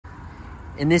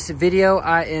In this video,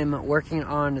 I am working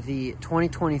on the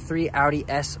 2023 Audi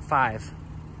S5.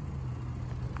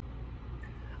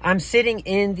 I'm sitting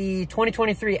in the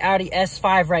 2023 Audi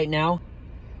S5 right now.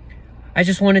 I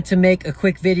just wanted to make a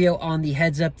quick video on the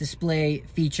heads-up display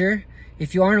feature.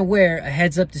 If you aren't aware, a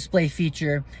heads-up display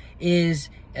feature is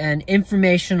an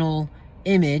informational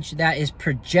image that is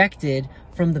projected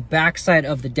from the backside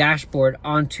of the dashboard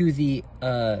onto the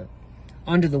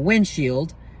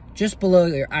windshield just below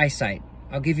your eyesight.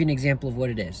 I'll give you an example of what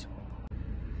it is.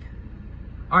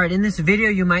 All right, in this video,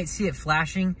 you might see it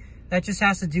flashing. That just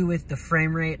has to do with the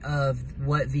frame rate of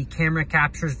what the camera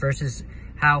captures versus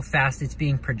how fast it's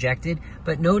being projected.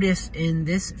 But notice in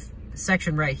this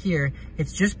section right here,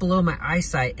 it's just below my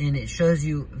eyesight and it shows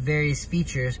you various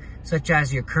features such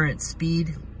as your current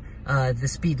speed, the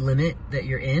speed limit that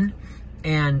you're in,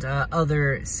 and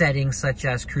other settings such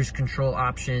as cruise control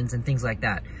options and things like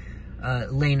that,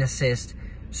 lane assist.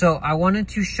 So I wanted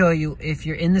to show you, if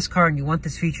you're in this car and you want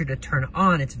this feature to turn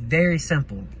on, it's very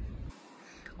simple.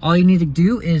 All you need to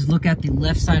do is look at the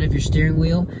left side of your steering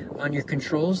wheel. On your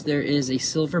controls, there is a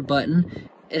silver button.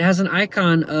 It has an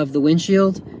icon of the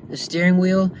windshield, the steering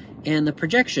wheel, and the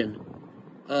projection.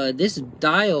 This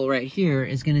dial right here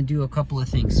is gonna do a couple of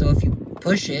things. So if you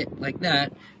push it like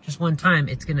that, just one time,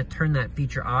 it's gonna turn that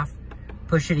feature off.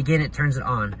 Push it again, it turns it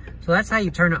on. So that's how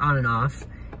you turn it on and off.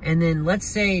 And then let's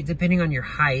say, depending on your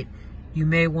height, you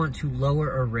may want to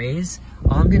lower or raise.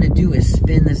 All I'm gonna do is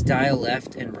spin this dial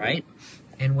left and right.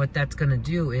 And what that's gonna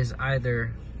do is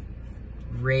either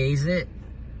raise it,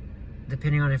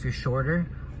 depending on if you're shorter,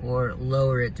 or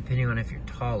lower it, depending on if you're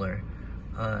taller.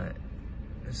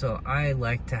 So I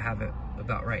like to have it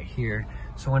about right here.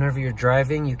 So whenever you're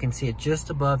driving, you can see it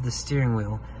just above the steering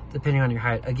wheel, depending on your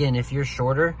height. Again, if you're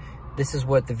shorter, this is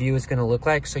what the view is gonna look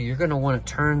like. So you're gonna wanna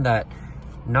turn that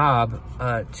knob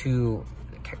to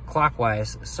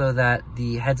clockwise so that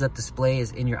the heads-up display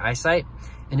is in your eyesight.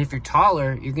 And if you're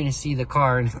taller, you're gonna see the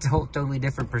car in a totally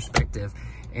different perspective,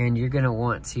 and you're gonna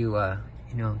want to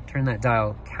turn that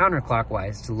dial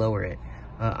counterclockwise to lower it.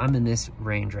 I'm in this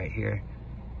range right here.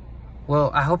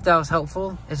 Well, I hope that was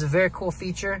helpful. It's a very cool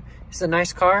feature. It's a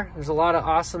nice car. There's a lot of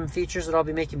awesome features that I'll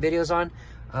be making videos on.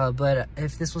 But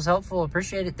if this was helpful,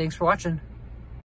 appreciate it. Thanks for watching.